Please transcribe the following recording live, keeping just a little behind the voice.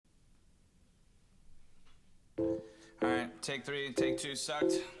Take three, take two,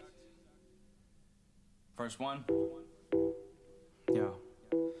 sucked. First one. Yo,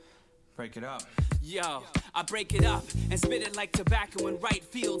 break it up. Yo, I break it up and spit it like tobacco in right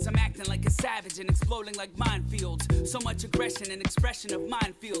fields. I'm acting like a savage and exploding like minefields. So much aggression and expression of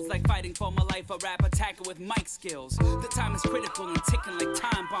mine feels like fighting for my life. A rap attacker with mic skills. The time is critical and ticking like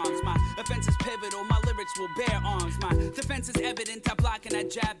time bombs. My offense is pivotal, my lyrics will bear arms. My defense is evident, I block and I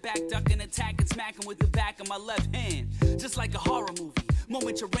jab back, duck and attack and smack him with the back of my left hand. Just like a horror movie,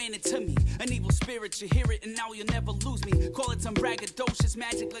 moment you ran it to me. An evil spirit, you hear it and now you'll never lose me. Call it some braggadocious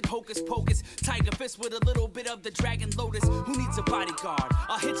magic like hocus pocus. Tiger fist with a little bit of the dragon lotus. Who needs a bodyguard?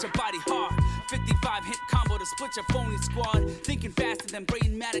 I'll hit your body hard. 55 hit combo to split your phony squad. Thinking faster than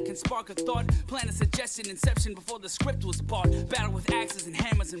brain matter can spark a thought. Plan a suggestion, inception before the script was bought. Battle with axes and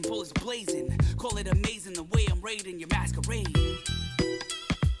hammers and bullets blazing. Call it amazing the way I'm raiding your masquerade.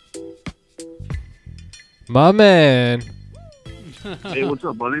 My man. Hey, what's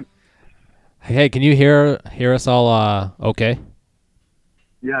up, buddy? Hey, can you hear us all okay?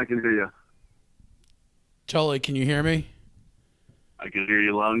 Yeah, I can hear you. Tully, can you hear me? I can hear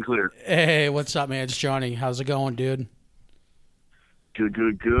you loud and clear. Hey, what's up, man? It's Johnny. How's it going, dude? Good,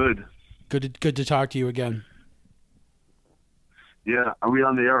 good, good. Good to talk to you again. Yeah, are we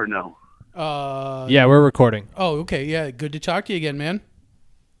on the air or no? Yeah, we're recording. Oh, okay. Yeah, good to talk to you again, man.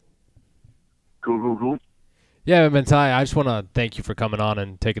 Cool, cool, cool. Yeah, Mentai, I just want to thank you for coming on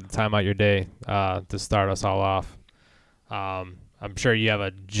and taking the time out your day to start us all off. I'm sure you have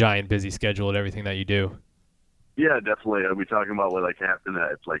a giant busy schedule at everything that you do. Yeah, definitely. Are we talking about what happened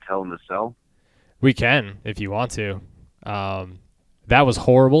at Hell in the Cell? We can, if you want to. That was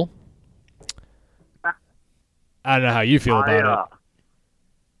horrible. I don't know how you feel about it.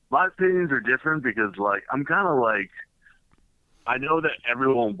 My opinions are different because, I'm kind of I know that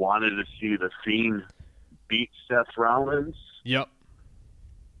everyone wanted to see The Fiend beat Seth Rollins. Yep.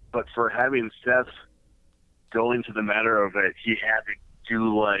 But for having Seth go into the matter of it, he had to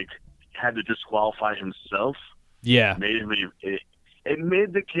do, had to disqualify himself. Yeah. It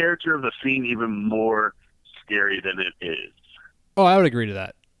made the character of The Fiend even more scary than it is. Oh, I would agree to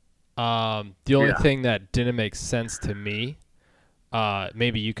that. The only thing that didn't make sense to me,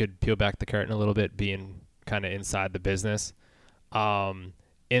 maybe you could peel back the curtain a little bit, being kind of inside the business. In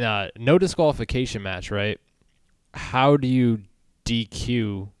a no disqualification match, right? How do you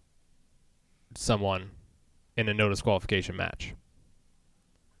DQ someone in a no disqualification match?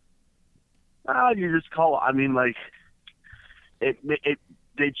 You just call.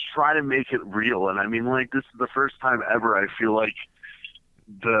 They try to make it real, and this is the first time ever I feel like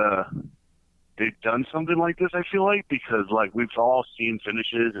they've done something like this. I feel like because we've all seen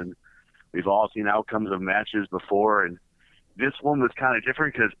finishes and we've all seen outcomes of matches before, and this one was kind of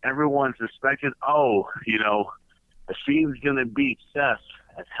different because everyone suspected, The Fiend's gonna beat Seth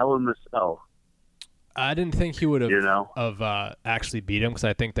at Hell in the Cell. I didn't think he would have actually beat him because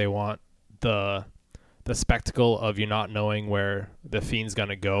I think they want the spectacle of you not knowing where the Fiend's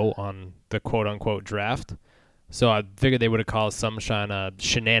gonna go on the quote unquote draft. So I figured they would have caused some kind of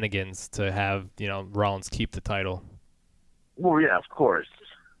shenanigans to have Rollins keep the title. Well, yeah, of course.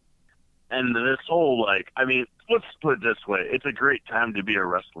 And this whole let's put it this way: it's a great time to be a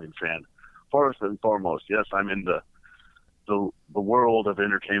wrestling fan. First and foremost, yes, I'm in the world of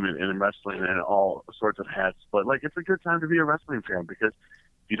entertainment and wrestling and all sorts of hats, but it's a good time to be a wrestling fan because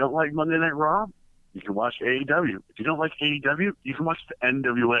if you don't like Monday Night Raw, you can watch AEW. If you don't like AEW, you can watch the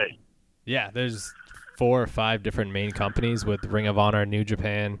NWA. Yeah, there's 4 or 5 different main companies with Ring of Honor, New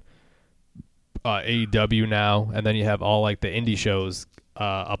Japan, AEW now, and then you have all the indie shows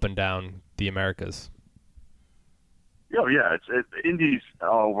up and down the Americas. Oh yeah, it's indies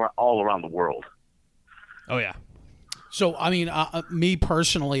all around the world. Oh yeah. So me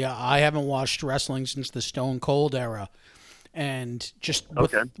personally, I haven't watched wrestling since the Stone Cold era. And just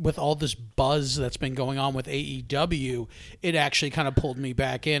with all this buzz that's been going on with AEW, it actually kind of pulled me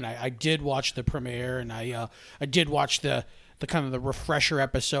back in. I did watch the premiere, and I did watch the kind of the refresher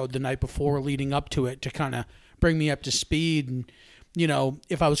episode the night before leading up to it to kind of bring me up to speed. And,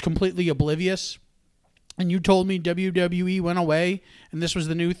 if I was completely oblivious and you told me WWE went away and this was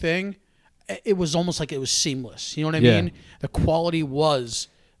the new thing, it was almost like it was seamless. You know what I mean? The quality was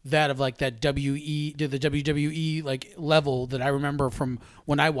that of that the WWE level that I remember from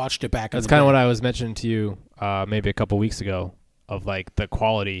when I watched it back. That's kind of what I was mentioning to you maybe a couple weeks ago of the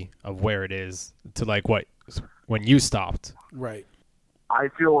quality of where it is to what when you stopped. Right. I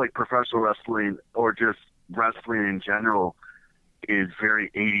feel like professional wrestling or just wrestling in general is very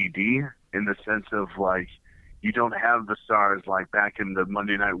ADD in the sense of You don't have the stars like back in the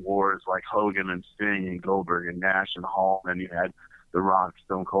Monday Night Wars, like Hogan and Sting and Goldberg and Nash and Hall. And you had The Rock,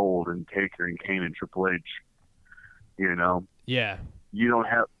 Stone Cold, and Taker and Kane and Triple H. You know. Yeah. You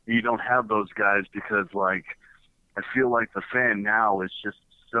don't have those guys because like I feel like the fan now is just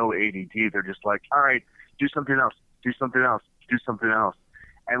so ADD. They're just like, all right, do something else, do something else, do something else.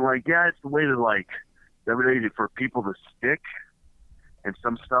 And like, yeah, it's the way to like WWE for people to stick, and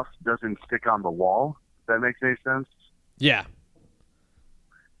some stuff doesn't stick on the wall. If that makes any sense. Yeah.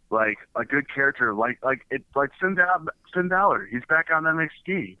 Like a good character, like Finn Balor. He's back on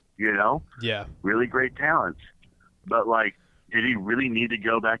NXT. You know. Yeah. Really great talent, but like, did he really need to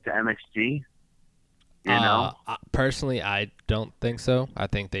go back to NXT? You know? Personally, I don't think so. I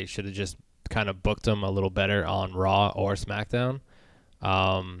think they should have just kind of booked him a little better on Raw or SmackDown.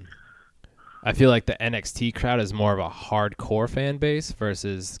 I feel like the NXT crowd is more of a hardcore fan base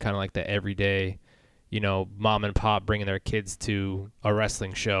versus kind of like the everyday, you know, mom and pop bringing their kids to a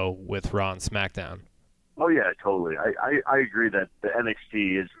wrestling show with Raw and SmackDown. Oh, yeah, totally. I agree that the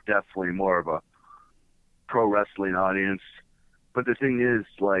NXT is definitely more of a pro wrestling audience. But the thing is,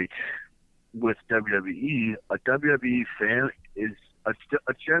 like, with WWE, a WWE fan is a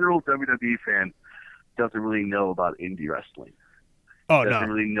general WWE fan doesn't really know about indie wrestling. Oh, doesn't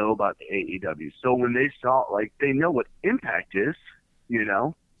really know about the AEW. So when they saw, like, they know what Impact is, you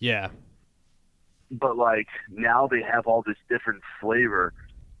know? Yeah. But, like, now they have all this different flavor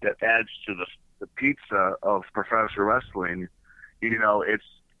that adds to the pizza of professional wrestling. You know, it's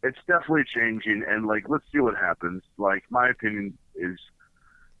definitely changing, and, like, let's see what happens. Like, my opinion is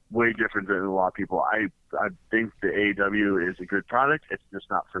way different than a lot of people. I think the AEW is a good product. It's just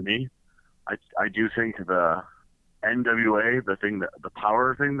not for me. I do think the NWA, the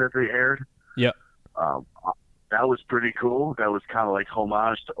power thing that they aired, yep, that was pretty cool. That was kind of like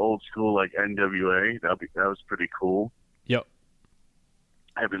homage to old school like NWA. That was pretty cool. Yep.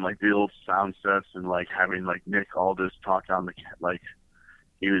 Having like the old sound sets and like having like Nick Aldis talk on the like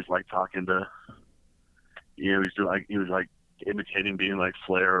he was like talking to, you know, he was like imitating being like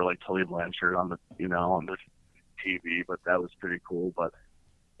Flair or like Tully Blanchard on the TV, but that was pretty cool. But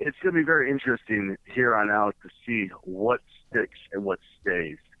it's going to be very interesting here on out to see what sticks and what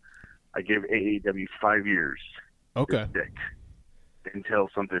stays. I give AEW 5 years to stick until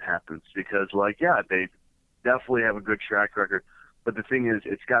something happens because, like, yeah, they definitely have a good track record. But the thing is,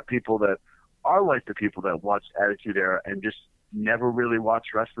 it's got people that are like the people that watched Attitude Era and just never really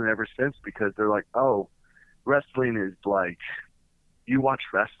watched wrestling ever since because they're like, oh, wrestling is like, you watch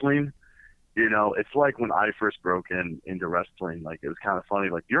wrestling? You know, it's like when I first broke into wrestling, like, it was kind of funny,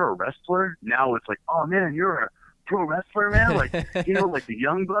 like, you're a wrestler? Now it's like, oh, man, you're a pro wrestler, man? Like, you know, like the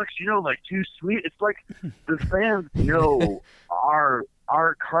Young Bucks, you know, like Too Sweet? It's like the fans know our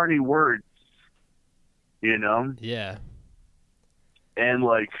carny words, you know? Yeah. And,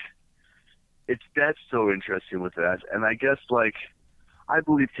 like, that's so interesting with that. And I guess, like, I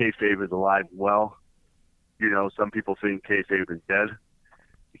believe kayfabe is alive well. You know, some people think kayfabe is dead.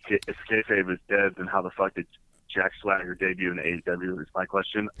 If kayfabe is dead, then how the fuck did Jack Swagger debut in AEW is my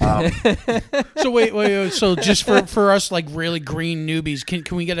question. So wait. So just for us, like, really green newbies,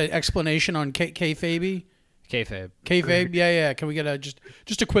 can we get an explanation on kayfabe? Kayfabe, yeah. Can we get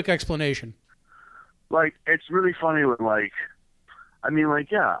just a quick explanation? Like, it's really funny with, like, I mean, like,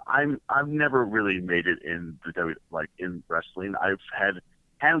 yeah, I've never really made it in in wrestling. I've had a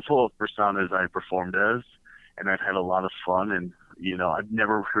handful of personas I performed as, and I've had a lot of fun, and, you know, I've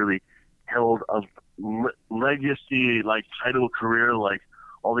never really held a legacy, like, title career like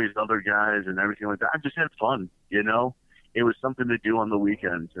all these other guys and everything like that. I've just had fun, you know? It was something to do on the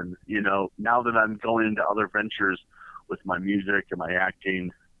weekends, and, you know, now that I'm going into other ventures with my music and my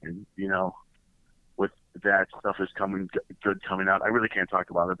acting and, you know, with that stuff is coming out. I really can't talk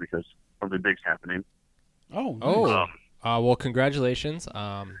about it because something big's happening. Well, congratulations.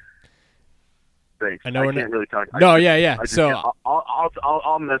 Thanks. I know I can't really talk. Yeah. So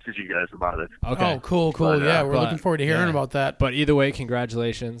I'll message you guys about it. Okay. Oh, cool. But, yeah, we're looking forward to hearing about that. But either way,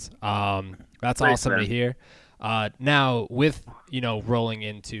 congratulations. That's Thanks, awesome man. to hear. Now, with, you know, rolling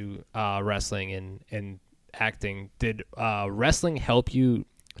into wrestling and acting, did wrestling help you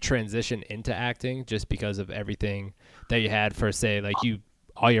transition into acting just because of everything that you had for, say, like,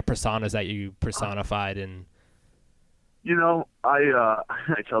 all your personas that you personified and... You know, I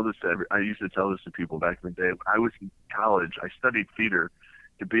used to tell this to people back in the day. When I was in college, I studied theater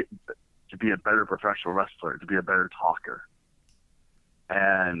to be a better professional wrestler, to be a better talker.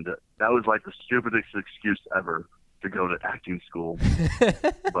 And that was like the stupidest excuse ever to go to acting school.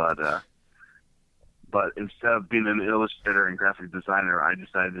 But But instead of being an illustrator and graphic designer, I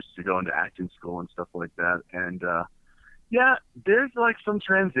decided just to go into acting school and stuff like that. And yeah, there's like some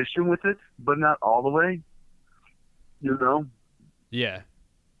transition with it, but not all the way. You know? Yeah.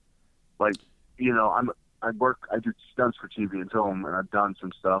 Like, you know, I do stunts for TV and film, and I've done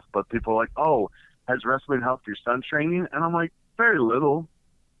some stuff. But people are like, "Oh, has wrestling helped your stunt training?" And I'm like, very little.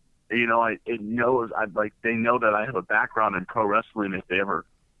 You know, they know that I have a background in pro wrestling. If they ever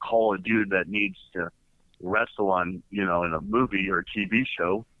call a dude that needs to wrestle on, you know, in a movie or a TV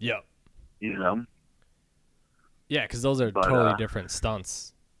show. Yep. You know. Yeah, because those are totally different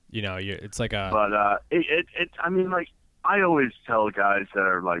stunts. You know, it's like a. But I mean, like, I always tell guys that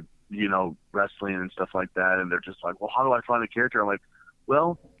are like, you know, wrestling and stuff like that, and they're just like, "Well, how do I find a character?" I'm like,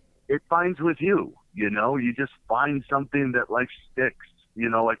 "Well, it finds with you. You know, you just find something that like sticks. You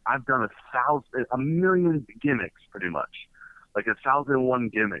know, like I've done a million gimmicks, pretty much, like 1,001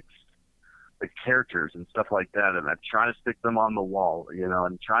 gimmicks, like characters and stuff like that, and I try to stick them on the wall, you know,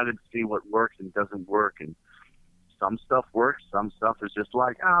 and try to see what works and doesn't work, and some stuff works, some stuff is just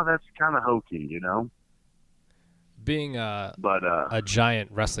like, oh, that's kind of hokey, you know." Being a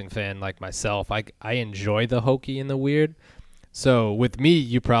giant wrestling fan like myself, I enjoy the hokey and the weird. So with me,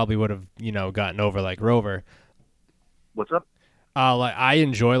 you probably would have, you know, gotten over like Rover. What's up? Like I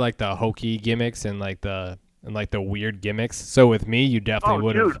enjoy like the hokey gimmicks and like the weird gimmicks. So with me, you definitely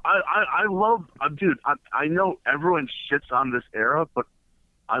would have. Dude, I love, dude. I know everyone shits on this era, but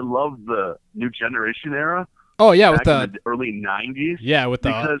I love the new generation era. Oh yeah, with the early '90s. Yeah, with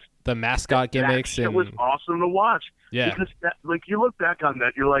the mascot gimmicks, it was awesome to watch. Yeah, because like you look back on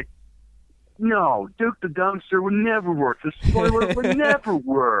that, you're like, no, Duke the Dumpster would never work. The spoiler would never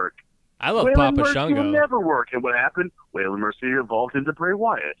work. I love Waylon Papa Mercy Shango. would never work. And what happened? Waylon Mercy evolved into Bray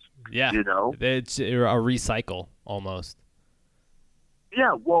Wyatt. Yeah, you know, it's a recycle almost.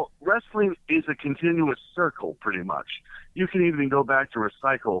 Yeah, well, wrestling is a continuous circle, pretty much. You can even go back to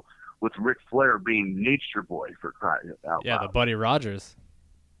recycle with Ric Flair being Nature Boy, for crying out loud. Yeah, the Buddy Rogers.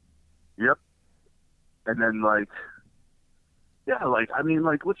 Yep. And then, like, yeah, like, I mean,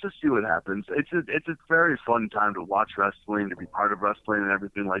 like, let's just see what happens. It's a very fun time to watch wrestling, to be part of wrestling and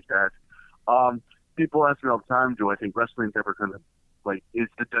everything like that. People ask me all the time, do I think wrestling's ever going to, like, is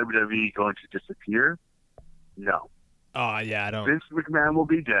the WWE going to disappear? No. Oh, yeah, I don't. Vince McMahon will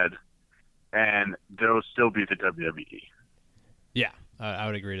be dead, and there will still be the WWE. Yeah, I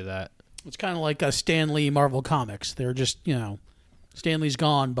would agree to that. It's kind of like a Stan Lee Marvel Comics. They're just, you know, Stan Lee's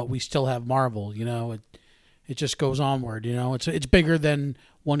gone, but we still have Marvel, you know. It just goes onward, you know. It's bigger than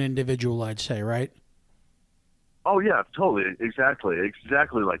one individual, I'd say, right? Oh, yeah, totally.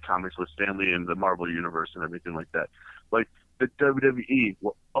 Exactly like comics with Stan Lee and the Marvel Universe and everything like that. Like, the WWE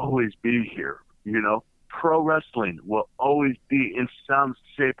will always be here, you know. Pro wrestling will always be in some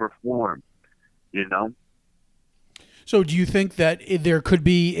shape or form, you know. So do you think that there could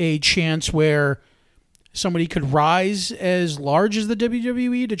be a chance where somebody could rise as large as the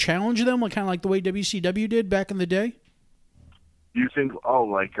WWE to challenge them, like kind of like the way WCW did back in the day? You think,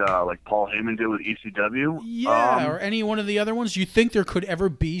 like Paul Heyman did with ECW? Yeah, or any one of the other ones? Do you think there could ever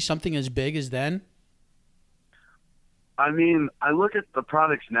be something as big as then? I mean, I look at the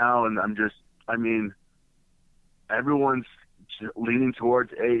products now, and everyone's leaning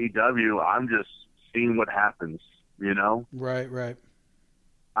towards AEW. I'm just seeing what happens, you know? Right.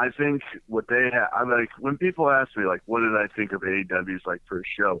 I think what they have, when people ask me, like, what did I think of AEW's, like, first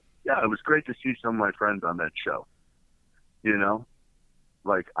show? Yeah, it was great to see some of my friends on that show, you know?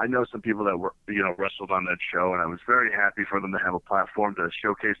 Like, I know some people that were, you know, wrestled on that show, and I was very happy for them to have a platform to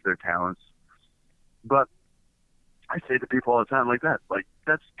showcase their talents. But I say to people all the time like that, like,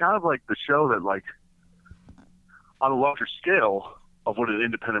 that's kind of like the show that, like, on a larger scale of what an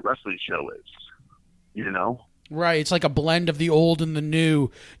independent wrestling show is, you know? Right. It's like a blend of the old and the new,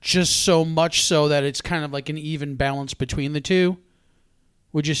 just so much so that it's kind of like an even balance between the two,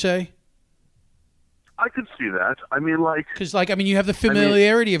 would you say? I could see that. I mean, like... Because, like, I mean, you have the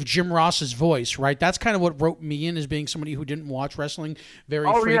familiarity of Jim Ross's voice, right? That's kind of what wrote me in as being somebody who didn't watch wrestling very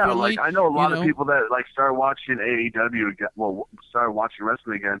frequently. Oh, yeah. Like, I know a lot of people that, like, started watching AEW again, started watching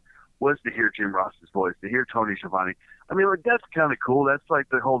wrestling again, was to hear Jim Ross's voice, to hear Tony Schiavone. I mean, like, that's kind of cool. That's, like,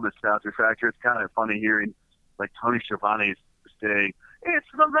 the whole nostalgia factor. It's kind of funny hearing, like, Tony Schiavone saying, "It's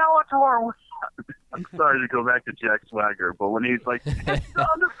the Bellator." I'm sorry to go back to Jack Swagger, but when he's like, "It's the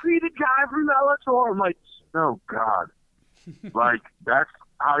undefeated guy from Bellator," I'm like, oh, God. Like, that's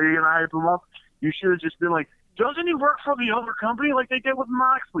how you're going to hype him up? You should have just been like, doesn't he work for the other company like they did with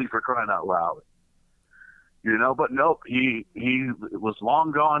Moxley, for crying out loud? You know, but nope, he was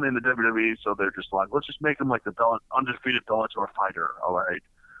long gone in the WWE, so they're just like, let's just make him like the undefeated Bellator fighter. All right,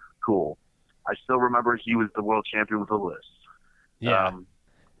 cool. I still remember he was the world champion with the list. Yeah.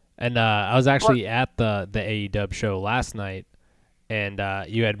 And I was actually at the AEW show last night, and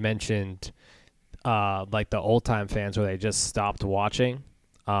you had mentioned like the old time fans where they just stopped watching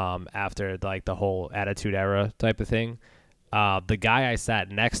after like the whole Attitude Era type of thing. The guy I sat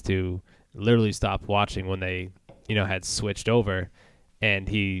next to literally stopped watching when they, had switched over, and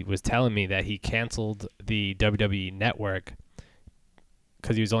he was telling me that he canceled the WWE Network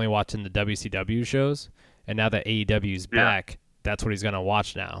because he was only watching the WCW shows, and now that AEW's back, that's what he's gonna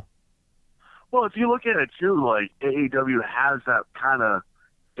watch now. Well, if you look at it too, like AEW has that kind of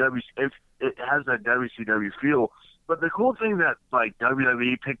it has that WCW feel. But the cool thing that like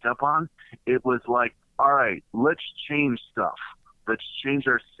WWE picked up on, it was like, all right, let's change stuff. Let's change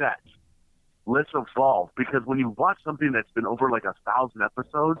our set. Let's evolve. Because when you watch something that's been over like 1,000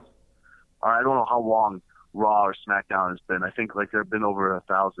 episodes, or I don't know how long Raw or SmackDown has been. I think like they've been over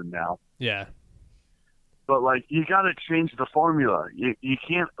 1,000 now. Yeah. But like you got to change the formula. You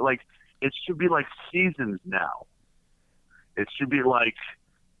can't like it should be like seasons now. It should be like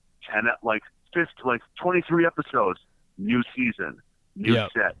 23 episodes, new season, new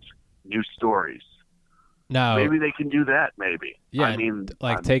set, new stories. Now, maybe they can do that. Maybe. Yeah. I mean,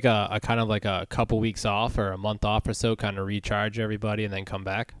 take a kind of like a couple weeks off or a month off or so, kind of recharge everybody, and then come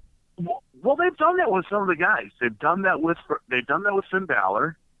back. Well, they've done that with some of the guys. They've done that with Finn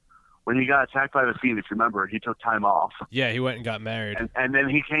Balor when he got attacked by the Fiend. If you remember, he took time off. Yeah, he went and got married, and then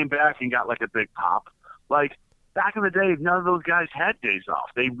he came back and got like a big pop. Like back in the day, none of those guys had days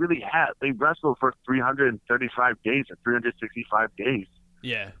off. They really had. They wrestled for 335 days or 365 days.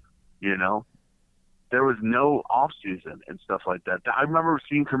 Yeah. There was no off season and stuff like that. I remember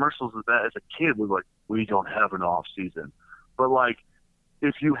seeing commercials of that as a kid. Was like, we don't have an off season, but like.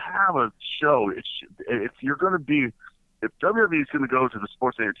 If you have a show, if WWE is going to go to the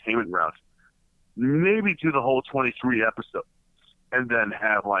sports entertainment route, maybe do the whole 23 episodes, and then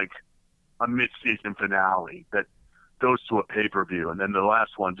have like a mid-season finale that goes to a pay-per-view, and then the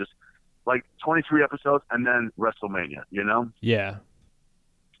last one just like 23 episodes, and then WrestleMania. Yeah.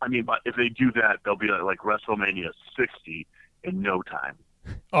 I mean, but if they do that, they'll be like WrestleMania 60 in no time.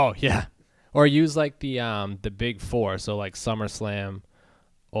 Oh yeah. Or use like the big four, so like SummerSlam.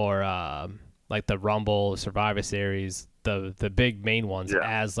 Or like the Rumble, Survivor Series, the big main ones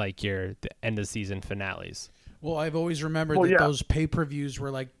as like the end of season finales. Well, I've always remembered that those pay-per-views were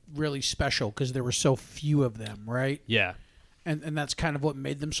like really special because there were so few of them, right? Yeah. And that's kind of what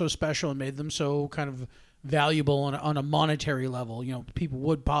made them so special and made them so kind of valuable on a monetary level. People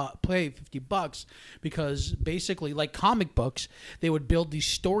would pay $50 because basically, like comic books, they would build these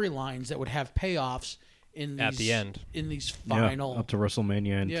storylines that would have payoffs at the end, in these final up to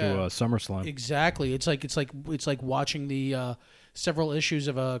WrestleMania and to SummerSlam. Exactly. It's like watching the several issues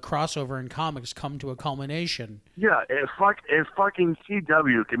of a crossover in comics come to a culmination. Yeah, if fucking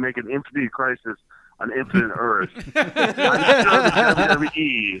CW can make an Infinite Crisis on Infinite Earth, I'm sure the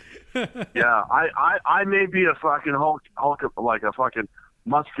WWE. Yeah, I may be a fucking Hulk like a fucking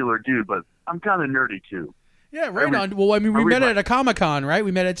muscular dude, but I'm kind of nerdy too. Yeah, right on. Well, I mean, we met at a Comic-Con, right?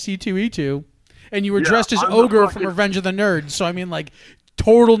 We met at C2E2. And you were dressed as Ogre from Revenge of the Nerds. So, I mean, like,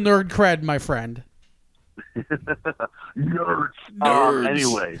 total nerd cred, my friend. Nerds.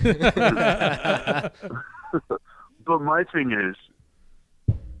 Anyway. But my thing is,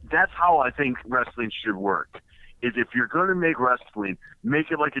 that's how I think wrestling should work. Is if you're going to make wrestling,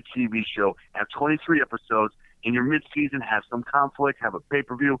 make it like a TV show, have 23 episodes, in your mid-season have some conflict, have a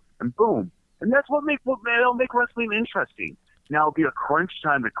pay-per-view, and boom. And that's that'll make wrestling interesting. Now it'll be a crunch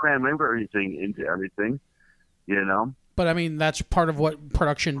time to cram everything into everything, But I mean, that's part of what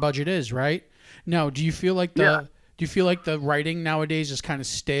production budget is, right? Now, do you feel like the writing nowadays is kind of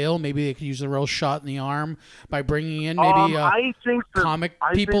stale? Maybe they could use a real shot in the arm by bringing in maybe comic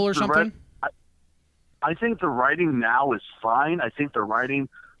people or something. I think the writing now is fine. I think the writing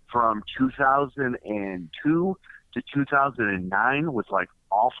from 2002 to 2009 was like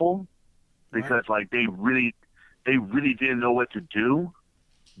awful because like they really didn't know what to do.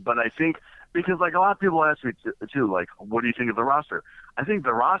 But I think, because like a lot of people ask me too, like, what do you think of the roster? I think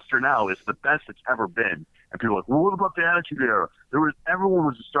the roster now is the best it's ever been. And people are like, well, what about the Attitude Era? Everyone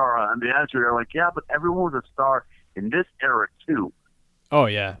was a star on the Attitude Era. Like, yeah, but everyone was a star in this era too. Oh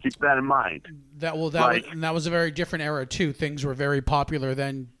yeah. Keep that in mind. That was a very different era too. Things were very popular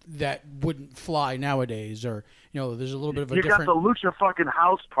then that wouldn't fly nowadays, or there's a little bit of a different. You got the Lucha fucking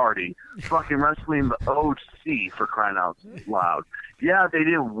House Party, fucking wrestling the OC for crying out loud. Yeah, they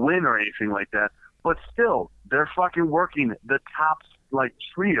didn't win or anything like that, but still, they're fucking working the top like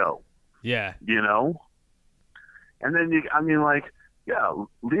trio. Yeah. And then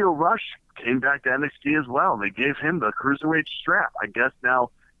Leo Rush came back to NXT as well. They gave him the cruiserweight strap. I guess now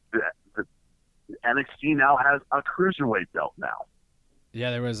the NXT now has a cruiserweight belt now.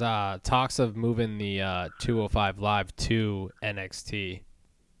 Yeah, there was talks of moving the 205 Live to NXT.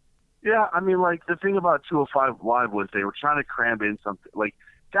 Yeah, I mean, like, the thing about 205 Live was they were trying to cram in something. Like,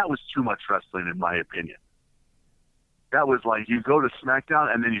 that was too much wrestling, in my opinion. That was like, you go to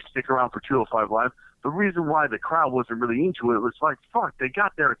SmackDown and then you stick around for 205 Live. The reason why the crowd wasn't really into it was like, fuck, they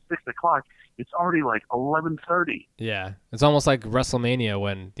got there at 6 o'clock. It's already like 11:30. Yeah, it's almost like WrestleMania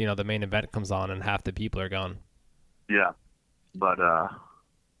when, you know, the main event comes on and half the people are gone. Yeah, but,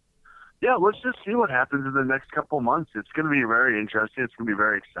 yeah, let's just see what happens in the next couple of months. It's going to be very interesting. It's going to be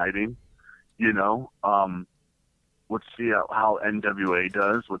very exciting, you know. Let's see how NWA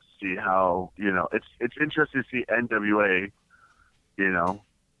does. Let's see how, you know, it's interesting to see NWA, you know,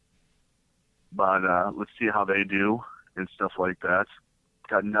 but let's see how they do and stuff like that.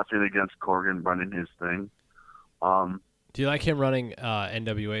 Got nothing against Corgan running his thing. Do you like him running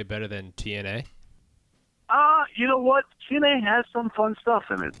NWA better than TNA? You know what? TNA has some fun stuff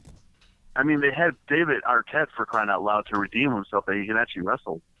in it. I mean, they had David Arquette, for crying out loud, to redeem himself that he can actually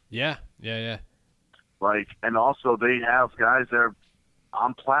wrestle. Yeah. Like, and also they have guys that are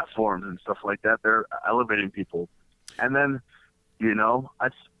on platforms and stuff like that. They're elevating people. And then, you know,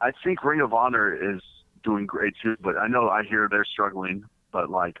 I think Ring of Honor is doing great too, but I hear they're struggling, but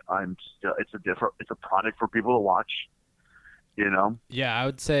like, it's a product for people to watch, you know? Yeah, I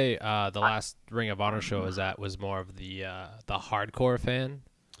would say the last Ring of Honor show I was at was more of the hardcore fan.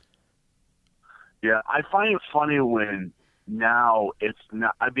 Yeah, I find it funny when now it's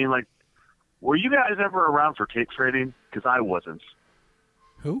not, I mean, like, were you guys ever around for tape trading? Because I wasn't.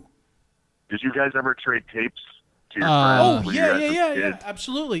 Who? Did you guys ever trade tapes to your Oh, friends? yeah,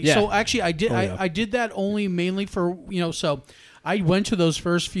 absolutely. Yeah. So actually, I did. yeah. I did that only mainly for, you know. So I went to those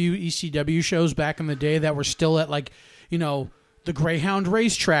first few ECW shows back in the day that were still at, like, you know, the Greyhound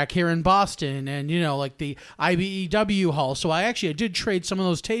racetrack here in Boston, and, you know, like the IBEW hall. So I did trade some of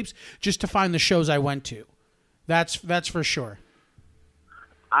those tapes just to find the shows I went to. That's for sure.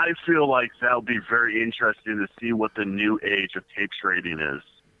 I feel like that'll be very interesting to see what the new age of tape trading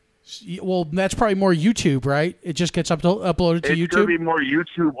is. Well, that's probably more YouTube, right? It just gets uploaded to YouTube? It's going to be more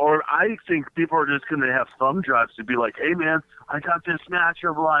YouTube, or I think people are just going to have thumb drives to be like, hey, man, I got this match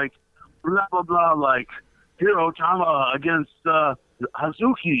of, like, blah, blah, blah, like, Hiro Tama against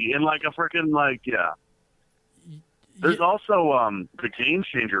Hazuki, and, like, a freaking, like, yeah. There's also the Game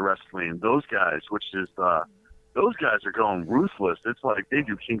Changer Wrestling, those guys, which is those guys are going ruthless. It's like they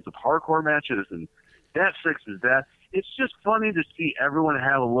do Kings of Hardcore matches, and that fixes that. It's just funny to see everyone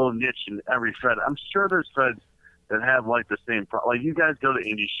have a little niche in every Fed. I'm sure there's Feds that have, like, the same like, you guys go to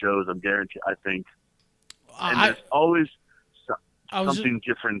indie shows, I'm guaranteed, I think. And there's always something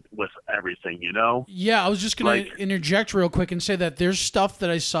different with everything, you know? Yeah, I was just going to interject real quick and say that there's stuff that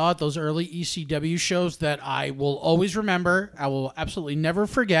I saw at those early ECW shows that I will always remember. I will absolutely never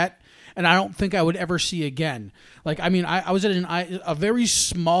forget. And I don't think I would ever see again. Like, I mean, I was at a very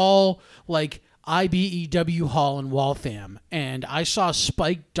small, like, IBEW hall in Waltham, and I saw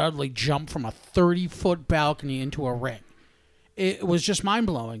Spike Dudley jump from a 30-foot balcony into a ring. It was just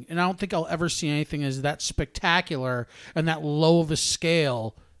mind-blowing, and I don't think I'll ever see anything as that spectacular and that low of a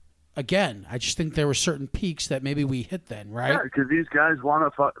scale again. I just think there were certain peaks that maybe we hit then, right? Yeah, because these guys want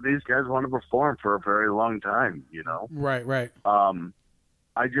to perform for a very long time, you know? Right.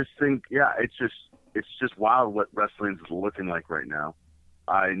 I just think, yeah, it's just wild what wrestling is looking like right now.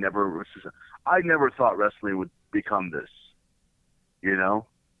 I never thought wrestling would become this. You know,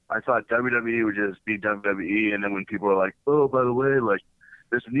 I thought WWE would just be WWE, and then when people are like, oh, by the way, like,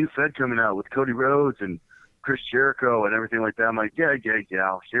 there's a new Fed coming out with Cody Rhodes and Chris Jericho and everything like that, I'm like, yeah,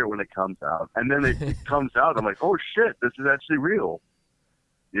 I'll hear it when it comes out. And then it comes out, I'm like, oh shit, this is actually real.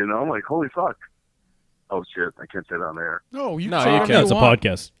 You know, I'm like, holy fuck. Oh shit, I can't say that on air. No, you No, can say you whatever can. It's a want.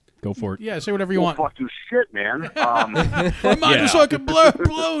 podcast. Go for it. Yeah, say whatever you want. Fuck you shit, man. My mind is fucking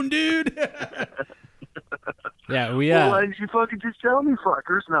blown, dude. Yeah, well, why didn't you fucking just tell me,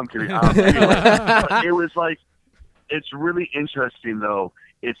 fuckers? No, I'm kidding. Anyway, it was like, it's really interesting though.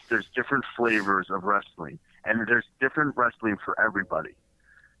 There's different flavors of wrestling, and there's different wrestling for everybody.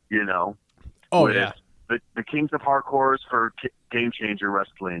 You know. Oh yeah. The Kings of Hardcore is for Game Changer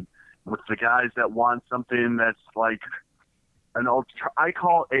Wrestling, with the guys that want something that's like I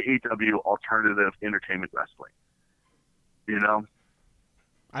call AEW alternative entertainment wrestling. You know?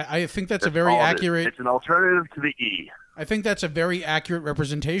 I think that's a very accurate... It's an alternative to the E. I think that's a very accurate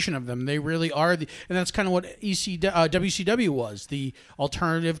representation of them. They really are, and that's kind of what WCW was, the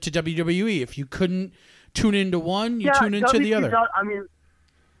alternative to WWE. If you couldn't tune into one, you tune into the other. I mean,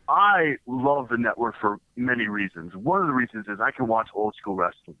 I love the network for many reasons. One of the reasons is I can watch old school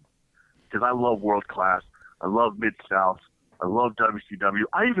wrestling because I love World Class. I love Mid-South. I love WCW.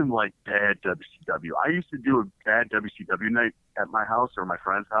 I even like bad WCW. I used to do a bad WCW night at my house or my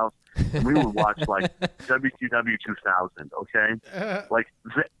friend's house, and we would watch like WCW 2000, okay? Like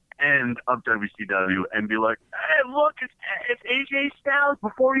the end of WCW, and be like, hey, look, it's AJ Styles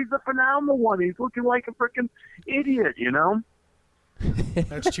before he's the phenomenal one. He's looking like a freaking idiot, you know?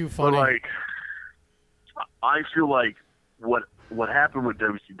 That's too funny. But like, I feel like what happened with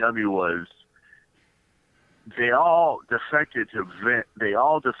WCW was they all defected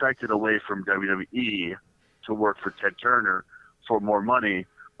away from WWE to work for Ted Turner for more money.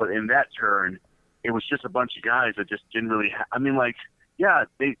 But in that turn, it was just a bunch of guys that just didn't really. I mean, like, yeah,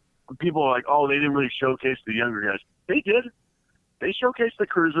 people are like, oh, they didn't really showcase the younger guys. They did. They showcased the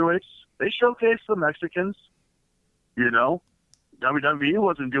cruiserweights. They showcased the Mexicans. You know, WWE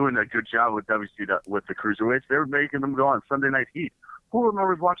wasn't doing a good job with with the cruiserweights. They were making them go on Sunday Night Heat. Who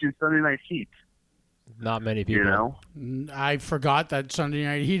remembers watching Sunday Night Heat? Not many people. You know? I forgot that Sunday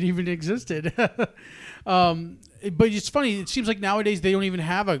Night Heat even existed. But it's funny. It seems like nowadays they don't even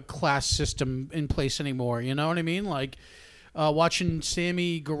have a class system in place anymore. You know what I mean? Like watching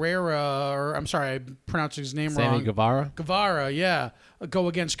Sammy Guevara, or I'm sorry, I pronounced his name wrong. Sammy Guevara? Guevara, yeah. Go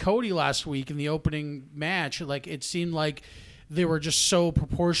against Cody last week in the opening match. Like, it seemed like they were just so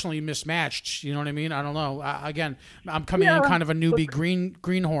proportionally mismatched. You know what I mean? I don't know. Again, I'm coming in kind of a newbie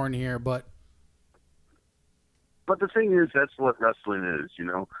greenhorn here, but... But the thing is, that's what wrestling is, you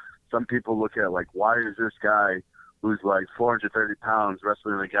know. Some people look at, like, why is this guy who's, like, 430 pounds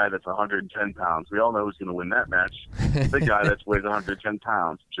wrestling a guy that's 110 pounds? We all know who's going to win that match. The guy that weighs 110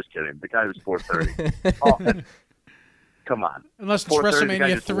 pounds. Just kidding. The guy who's 430. Oh, come on. Unless it's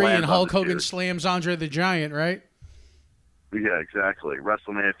WrestleMania 3 and Hulk Hogan slams Andre the Giant, right? Yeah, exactly.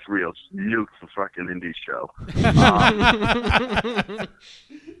 WrestleMania 3 will just nuke the fucking indie show.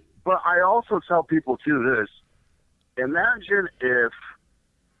 But I also tell people, too, this. Imagine if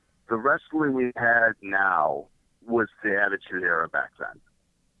the wrestling we had now was the Attitude Era back then.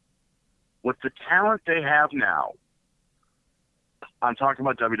 With the talent they have now, I'm talking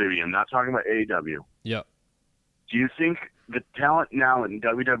about WWE, I'm not talking about AEW. Yep. Do you think the talent now in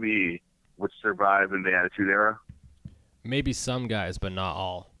WWE would survive in the Attitude Era? Maybe some guys, but not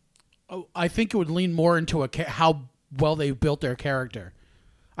all. Oh, I think it would lean more into how well they've built their character.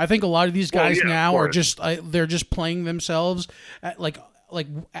 I think a lot of these guys now are just they're just playing themselves like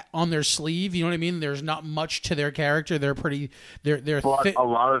on their sleeve. You know what I mean? There's not much to their character. They're pretty. They're a lot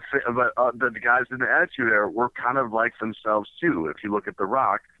of the guys in the Attitude Era were kind of like themselves too. If you look at The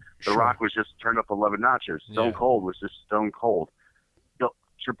Rock, The Rock was just turned up 11 notches. Stone Cold was just Stone Cold.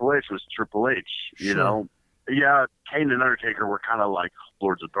 Triple H was Triple H. You know. Yeah, Kane and Undertaker were kind of like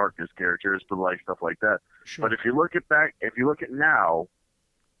Lords of Darkness characters, but like stuff like that. Sure. But if you look at now.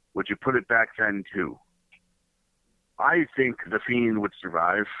 Would you put it back then, too? I think The Fiend would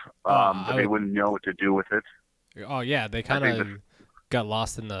survive, but they wouldn't know what to do with it. Oh, yeah. They kind of got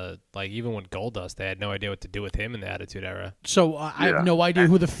lost in the, like, even with Goldust, they had no idea what to do with him in the Attitude Era. So I have no idea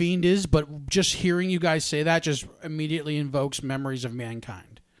who The Fiend is, but just hearing you guys say that just immediately invokes memories of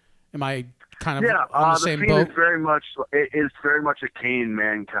Mankind. Am I kind of on the same boat? The Fiend is very much a Kane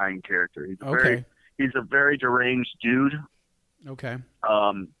Mankind character. He's a very deranged dude. Okay.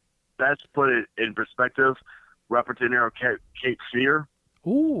 Let's put it in perspective. Robert De Niro, Cape Fear.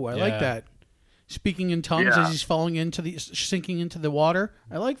 Ooh, I like that. Speaking in tongues as he's sinking into the water.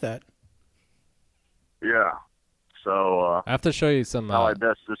 I like that. Yeah. So I have to show you some. How I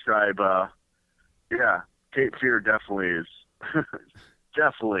best describe. Cape Fear definitely is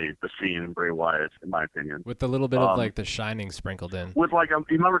definitely the Fiend and Bray Wyatt, in my opinion. With a little bit of like The Shining sprinkled in. With like, you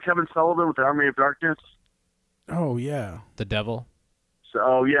remember Kevin Sullivan with the Army of Darkness? Oh yeah. The Devil.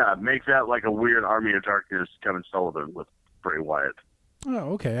 So, make that like a weird Army of Darkness Kevin Sullivan with Bray Wyatt.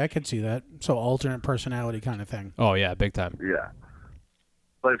 Oh, okay. I could see that. So, alternate personality kind of thing. Oh, yeah. Big time. Yeah.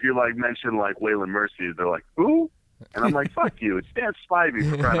 But if you, like, mention, like, Waylon Mercy, they're like, who? And I'm like, fuck you. It's Dan Spivey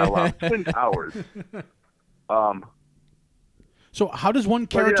for crying out loud. Twin Towers. So, how does one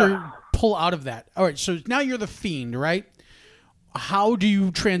character pull out of that? All right. So, now you're the Fiend, right? How do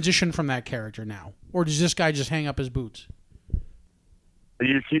you transition from that character now? Or does this guy just hang up his boots?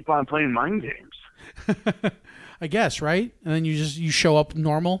 You keep on playing mind games. I guess, right? And then you show up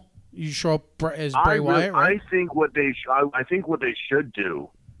normal. You show up as Bray Wyatt, right? I think what they should do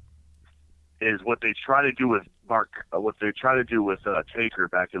is what they try to do with Taker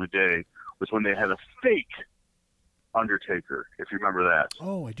back in the day was when they had a fake Undertaker, if you remember that.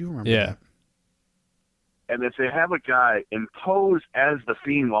 Oh, I do remember that. And if they have a guy impose as the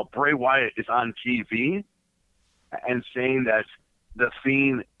Fiend while Bray Wyatt is on TV and saying that the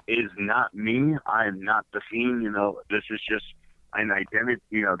Fiend is not me, I am not the Fiend, this is just an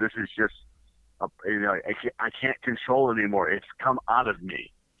identity, this is just, I can't control it anymore. It's come out of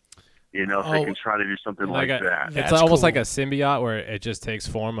me. If they can try to do something like that. It's almost like a symbiote where it just takes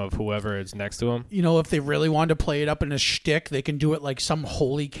form of whoever is next to him. If they really wanted to play it up in a shtick, they can do it like some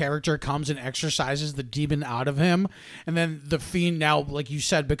holy character comes and exorcises the demon out of him. And then the Fiend now, like you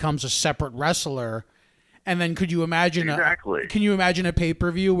said, becomes a separate wrestler. And then could you imagine can you imagine a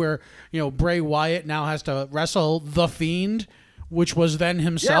pay-per-view where, Bray Wyatt now has to wrestle the Fiend, which was then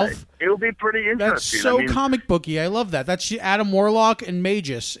himself? Yeah, it'll be pretty interesting. That's so comic booky. I love that. That's Adam Warlock and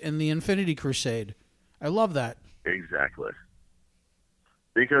Magus in the Infinity Crusade. I love that. Exactly.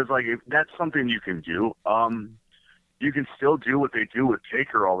 Because, if that's something you can do, you can still do what they do with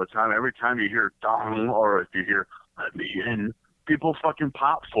Taker all the time. Every time you hear "dong" or if you hear "let me in," people fucking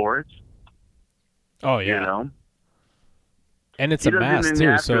pop for it. Oh, yeah. And it's a mask,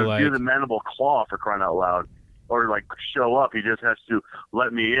 too. So, do the mandible claw, for crying out loud. Or show up. He just has to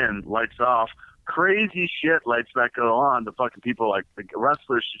let me in, lights off. Crazy shit lights that go on. The fucking people, the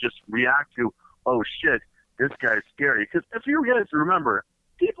wrestlers should just react to, oh shit, this guy's scary. Because if you guys remember,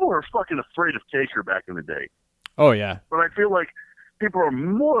 people were fucking afraid of Taker back in the day. Oh, yeah. But I feel like people are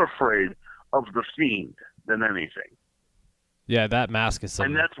more afraid of the Fiend than anything. Yeah, that mask is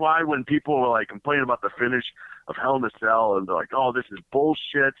something. And that's why when people were complaining about the finish of Hell in a Cell, and they're like, oh, this is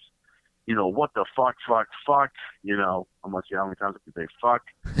bullshit. What the fuck. I'm going to see how many times I can say fuck.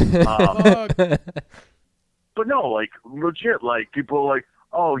 But no, legit, people are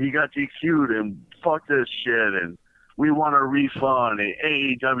oh, he got DQ'd and fuck this shit and we want a refund and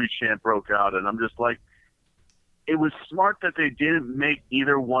AEW champ broke out. And I'm just it was smart that they didn't make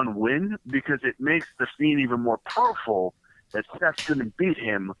either one win because it makes the Fiend even more powerful that Seth couldn't beat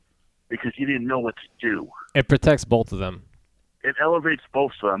him because he didn't know what to do. It protects both of them. It elevates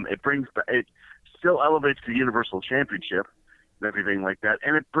both of them. It still elevates the Universal Championship and everything like that.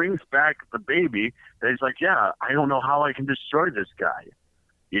 And it brings back the baby that he's I don't know how I can destroy this guy.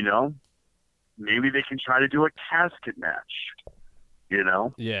 Maybe they can try to do a casket match.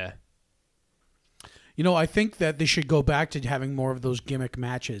 Yeah. I think that they should go back to having more of those gimmick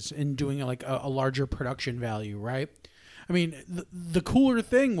matches and doing a larger production value, right? I mean, the cooler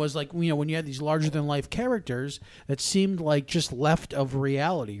thing was when you had these larger than life characters that seemed just left of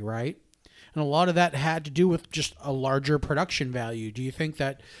reality, right? And a lot of that had to do with just a larger production value. Do you think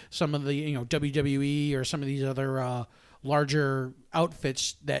that some of the WWE or some of these other larger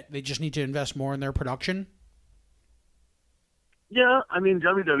outfits that they just need to invest more in their production? Yeah, I mean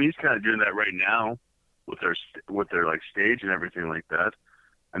WWE's kind of doing that right now with their stage and everything like that,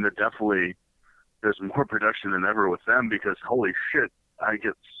 and they're definitely. There's more production than ever with them because, holy shit, I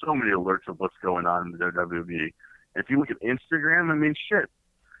get so many alerts of what's going on in the WWE. If you look at Instagram, I mean, shit,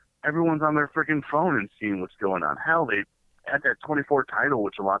 everyone's on their freaking phone and seeing what's going on. Hell, they had that 24 title,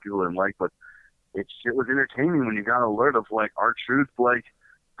 which a lot of people didn't like, but it was entertaining when you got an alert of, R-Truth,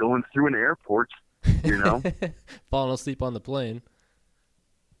 going through an airport, Falling asleep on the plane.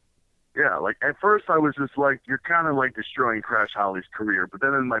 Yeah, at first I was just you're kind of destroying Crash Holly's career, but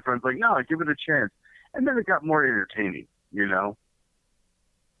then my friend's no, give it a chance. And then it got more entertaining,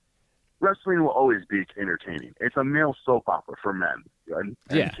 Wrestling will always be entertaining. It's a male soap opera for men and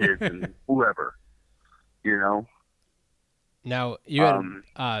kids and whoever, Now, you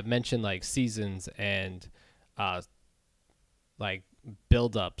had mentioned seasons and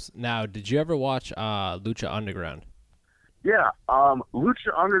build-ups. Now, did you ever watch Lucha Underground? Yeah, Lucha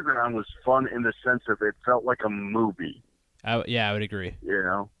Underground was fun in the sense of it felt like a movie. I would agree.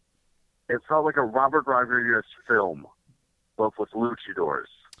 It felt like a Robert Rodriguez film, but with luchadors.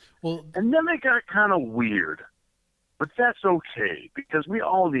 Well, and then they got kind of weird, but that's okay because we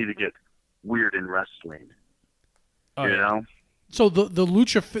all need to get weird in wrestling. Oh, you know. So the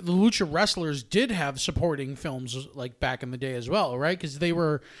lucha wrestlers did have supporting films back in the day as well, right? Because they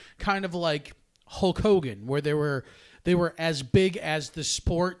were kind of like Hulk Hogan, where they were as big as the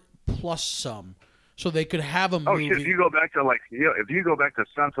sport plus some, so they could have a movie. Oh shit! If you go back to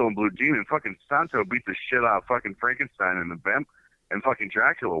Santo and Blue Demon, fucking Santo beat the shit out of fucking Frankenstein and the vamp and fucking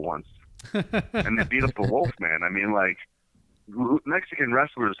Dracula once, and they beat up the Wolfman. I mean, Mexican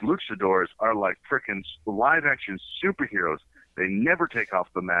wrestlers, luchadors, are freaking live action superheroes. They never take off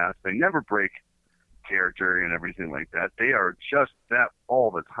the mask. They never break character and everything like that. They are just that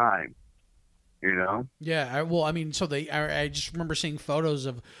all the time. Yeah, I just remember seeing photos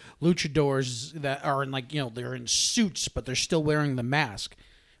of luchadors that are in they're in suits, but they're still wearing the mask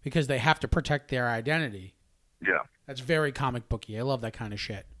because they have to protect their identity. Yeah. That's very comic booky. I love that kind of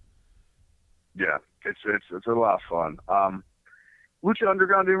shit. Yeah, it's a lot of fun. Lucha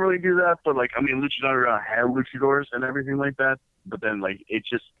Underground didn't really do that, but like, I mean, Lucha Underground had luchadors and everything like that. But then, like, it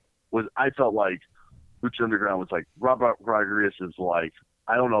just was. I felt like Lucha Underground was like Robert Rodriguez is like.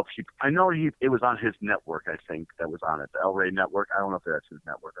 I don't know if it was on his network. I think that was on it, the El Rey network. I don't know if that's his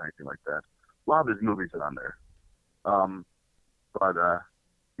network or anything like that. A lot of his movies are on there.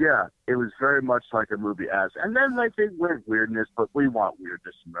 Yeah, it was very much like a movie as. And then like they went weirdness, but we want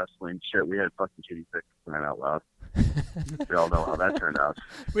weirdness in wrestling. Shit, we had fucking Kitty Fick crying out loud. We all know how that turned out.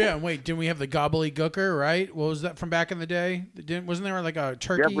 Yeah, wait, didn't we have the gobbledygooker, right? What was that from back in the day? Wasn't there like a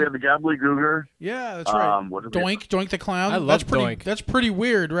turkey? Yeah, we had the gobbledygooker. Yeah, that's right. Doink the Clown. I love Doink. That's pretty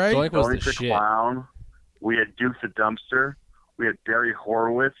weird, right? Doink was Doink the shit. Clown. We had Duke the Dumpster. We had Barry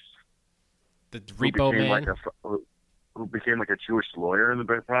Horowitz. The Repo Man. Who became like a Jewish lawyer in the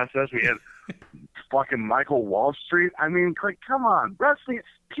process. We had fucking Michael Wall Street. I mean, like, come on. Wrestling,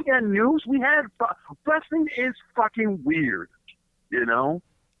 PN News, wrestling is fucking weird, you know?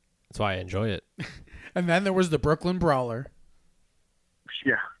 That's why I enjoy it. And then there was the Brooklyn Brawler.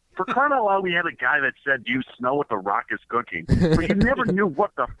 Yeah. For crying out loud, we had a guy that said, "Do you smell what the Rock is cooking?" But you never knew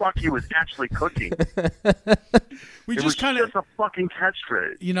what the fuck he was actually cooking. It was just a fucking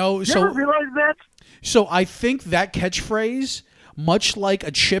catchphrase. You know, Never realized that? So I think that catchphrase, much like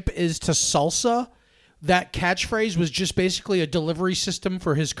a chip is to salsa, that catchphrase was just basically a delivery system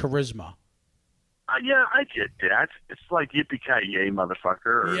for his charisma. Yeah, I get that. It's like yippee-ki-yay, motherfucker.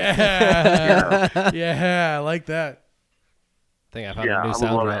 Or, yeah. Yeah, I like that. I think I found a new I would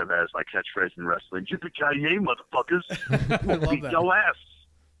sound love to drop. have that as my catchphrase in wrestling. Yippee-ki-yay, motherfuckers. I love Beat that. your ass.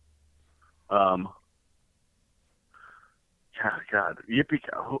 God, yippee!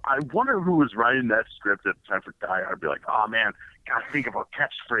 I wonder who was writing that script at the time for Die Hard. I'd be like, oh man, gotta think of a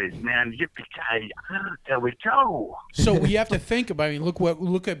catchphrase, man. Yippee-ki! There we go. So we have to think about. I mean,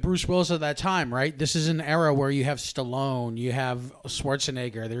 look at Bruce Willis at that time, right? This is an era where you have Stallone, you have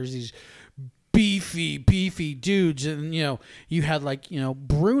Schwarzenegger. There's these beefy dudes, and you had like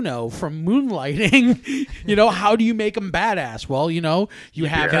Bruno from Moonlighting. How do you make him badass? Well, you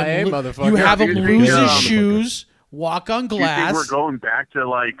have him. You have him lose his shoes. Walk on glass. Do you think we're going back to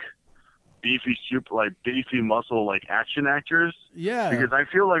like beefy muscle like action actors? Yeah. Because I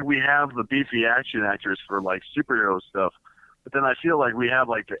feel like we have the beefy action actors for like superhero stuff, but then I feel like we have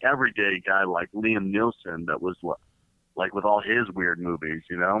like the everyday guy like Liam Neeson that was like with all his weird movies,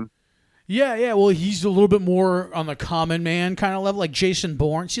 Yeah. Well, he's a little bit more on the common man kind of level, like Jason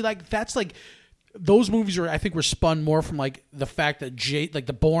Bourne. See, like that's like. Those movies I think were spun more from like the fact that like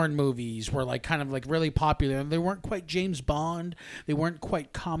the Bourne movies were like kind of like really popular. They weren't quite James Bond. They weren't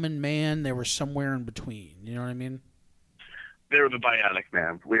quite Common Man. They were somewhere in between. You know what I mean? They were the Bionic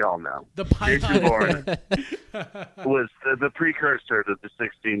Man. We all know. The Jason Bourne Bionic was the precursor to the $6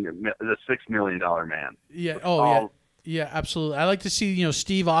 million man. Yeah. Oh, yeah. Yeah, absolutely. I like to see,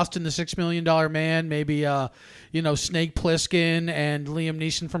 Steve Austin, the $6 Million Man, maybe, Snake Plissken and Liam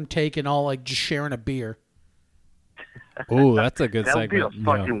Neeson from Taken all like just sharing a beer. Ooh, that's a good that segment. That would be a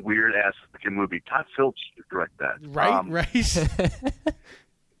fucking weird ass fucking movie. Todd Phillips should direct that. Right.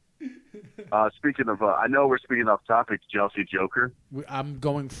 Speaking of, I know we're speaking off topic. Did y'all see Joker? I'm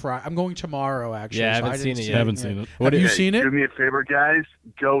going tomorrow, actually. Yeah, I haven't seen it yet. Haven't seen it. Have you seen it? Do me a favor, guys.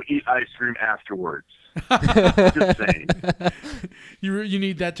 Go eat ice cream afterwards. Just saying. You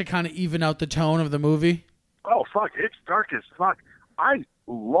need that to kind of even out the tone of the movie? Oh, fuck. It's dark as fuck. I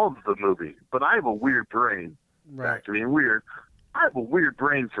love the movie, but I have a weird brain. Right. Back to being weird. I have a weird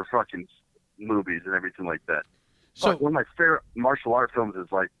brain for fucking movies and everything like that. So one of my favorite martial art films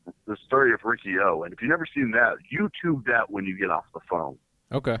is like The Story of Ricky O. And if you've never seen that, YouTube that when you get off the phone.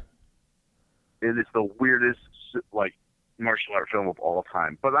 Okay. It is the weirdest like martial art film of all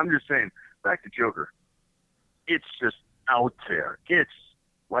time. But I'm just saying, back to Joker. It's just out there. It's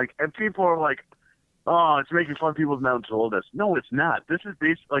like, and people are like, oh, it's making fun of people's mental illness. No, it's not. This is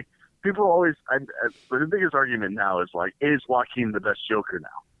based like people always. The biggest argument now is like, is Joaquin the best Joker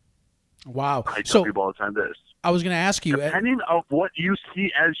now? Wow. I tell people all the time this. I was going to ask you, depending on what you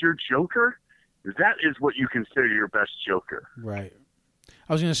see as your Joker, that is what you consider your best Joker. Right.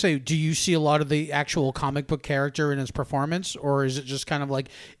 I was going to say, do you see a lot of the actual comic book character in his performance, or is it just kind of like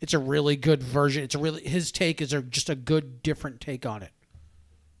it's a really good version? His take is just a good, different take on it.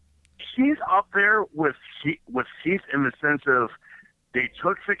 He's up there with Heath in the sense of they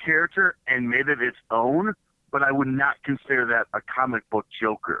took the character and made it its own, but I would not consider that a comic book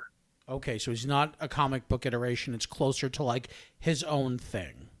Joker. Okay, so he's not a comic book iteration. It's closer to like his own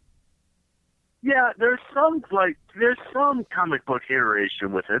thing. Yeah, there's some comic book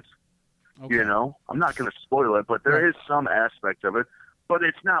iteration with it. Okay. You know, I'm not going to spoil it, but there is some aspect of it. But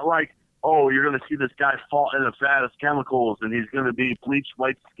it's not like, oh, you're going to see this guy fall in a vat of chemicals and he's going to be bleached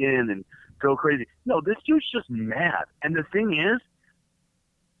white skin and go crazy. No, this dude's just mad. And the thing is,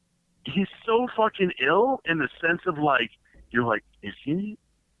 he's so fucking ill in the sense of like, you're like, is he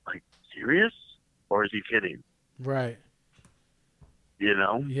like serious or is he kidding? Right. You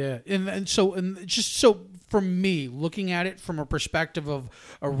know? Yeah. And just so for me, looking at it from a perspective of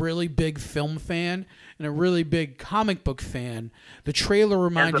a really big film fan and a really big comic book fan, the trailer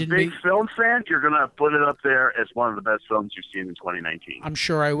reminded me. As a big film fan, you're going to put it up there as one of the best films you've seen in 2019. I'm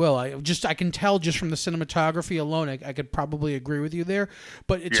sure I will. I can tell just from the cinematography alone, I could probably agree with you there.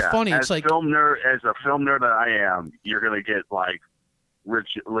 But it's funny. It's like as a film nerd that I am, you're going to get like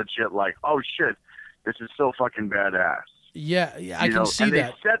legit like, oh shit, this is so fucking badass. Yeah, I can see that.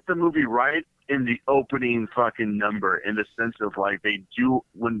 They set the movie right in the opening fucking number in the sense of like they do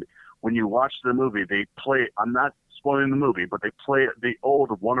when you watch the movie, they play. I'm not spoiling the movie, but they play the old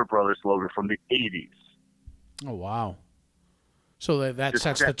Warner Brothers logo from the 80s. Oh wow! So that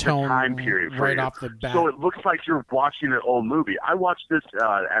sets the tone time period right off the bat. So it looks like you're watching an old movie. I watched this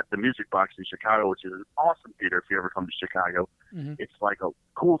at the Music Box in Chicago, which is an awesome theater if you ever come to Chicago. Mm-hmm. It's like a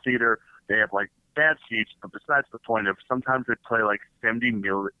cool theater. They have like bad seats, but besides the point of sometimes they play like 70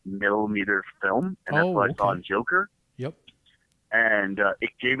 millimeter film, and that's what I saw in Joker. Yep. And it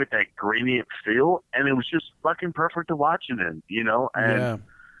gave it that gradient feel, and it was just fucking perfect to watch it in, you know? And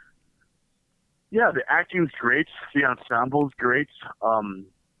yeah, the acting's great, the ensemble's great.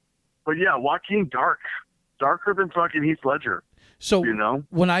 But yeah, Joaquin darker than fucking Heath Ledger. So you know?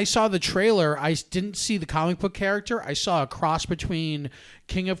 When I saw the trailer, I didn't see the comic book character. I saw a cross between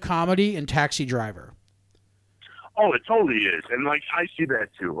King of Comedy and Taxi Driver. Oh, it totally is, and like I see that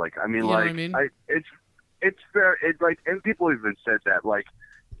too. Like I mean, it's fair. It like, and people even said that like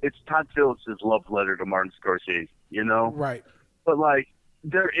it's Todd Phillips' love letter to Martin Scorsese. You know, right? But like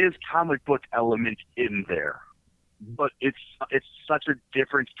there is comic book element in there, but it's such a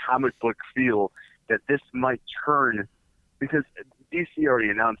different comic book feel that this might turn. Because DC already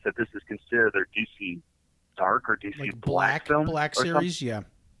announced that this is considered their DC Dark or DC like Black film. Black series, something.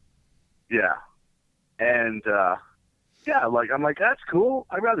 Yeah. And, like, I'm like, that's cool.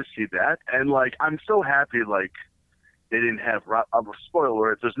 I'd rather see that. And, like, I'm so happy, like, they didn't have, spoiler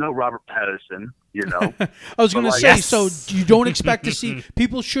alert, there's no Robert Pattinson, you know. I was going to say, so you don't expect to see,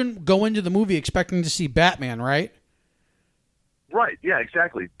 people shouldn't go into the movie expecting to see Batman, right? Right, yeah,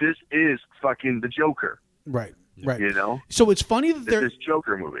 exactly. This is fucking the Joker. Right. Right. You know? So it's funny that this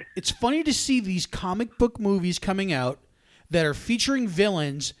Joker movie. It's funny to see these comic book movies coming out that are featuring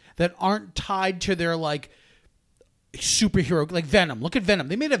villains that aren't tied to their like superhero, like Venom. Look at Venom.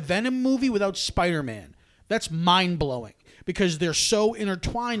 They made a Venom movie without Spider-Man. That's mind-blowing because they're so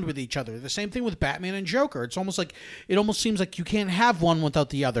intertwined with each other. The same thing with Batman and Joker. It's almost seems like you can't have one without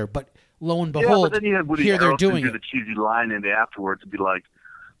the other, but lo and behold, but then you have Woody here they're Harrelson doing do the cheesy line in the afterwards to be like,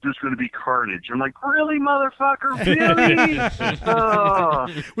 there's going to be carnage. I'm like, really, motherfucker? Really?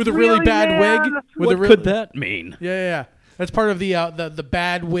 With a really bad wig? What could that mean? Yeah. That's part of the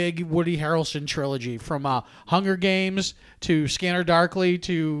bad wig Woody Harrelson trilogy from Hunger Games to Scanner Darkly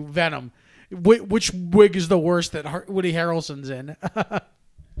to Venom. Which wig is the worst that Woody Harrelson's in?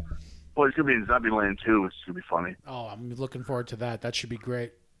 Well, he's going to be in Zombieland 2, which is going to be funny. Oh, I'm looking forward to that. That should be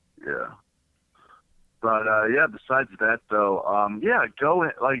great. Yeah. But besides that though,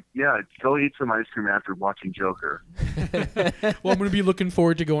 go eat some ice cream after watching Joker. Well, I'm going to be looking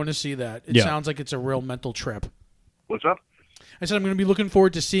forward to going to see that. It sounds like it's a real mental trip. What's up? I said I'm going to be looking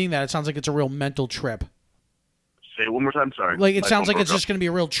forward to seeing that. It sounds like it's a real mental trip. Say it one more time. Sorry. Like it sounds like it's just going to be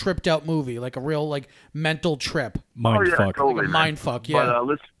a real tripped out movie, like a real like mental trip. Mindfuck. Totally, like a mindfuck. Yeah.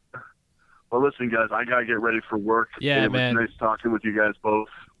 But listen, guys, I gotta get ready for work. Yeah, man. It was nice talking with you guys both.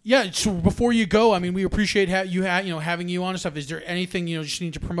 Yeah, so before you go, I mean, we appreciate having you on and stuff. Is there anything you just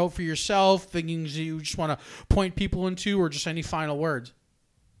need to promote for yourself? Things you just want to point people into, or just any final words?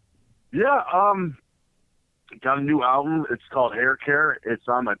 Yeah, got a new album. It's called Hair Care. It's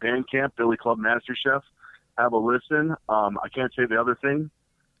on my Bandcamp, billyclubmasterchef. Have a listen. I can't say the other thing,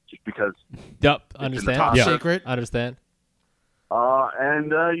 just because. Yep, understand. Yeah, secret. Understand.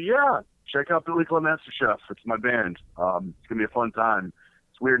 Check out Tully Bertorelli. It's my band. It's gonna be a fun time.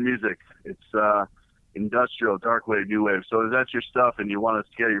 Weird music. It's industrial, dark wave, new wave. So if that's your stuff and you want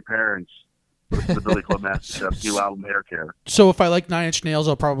to scare your parents, listen to Billy Clubmaster new album Hair Care. So if I like Nine Inch Nails,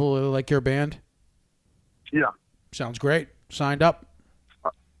 I'll probably like your band? Yeah. Sounds great. Signed up.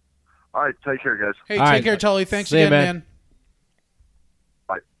 All right. Take care, guys. Hey, take care, Tully. Thanks again, man.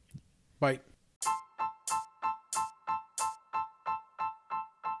 Bye. Bye.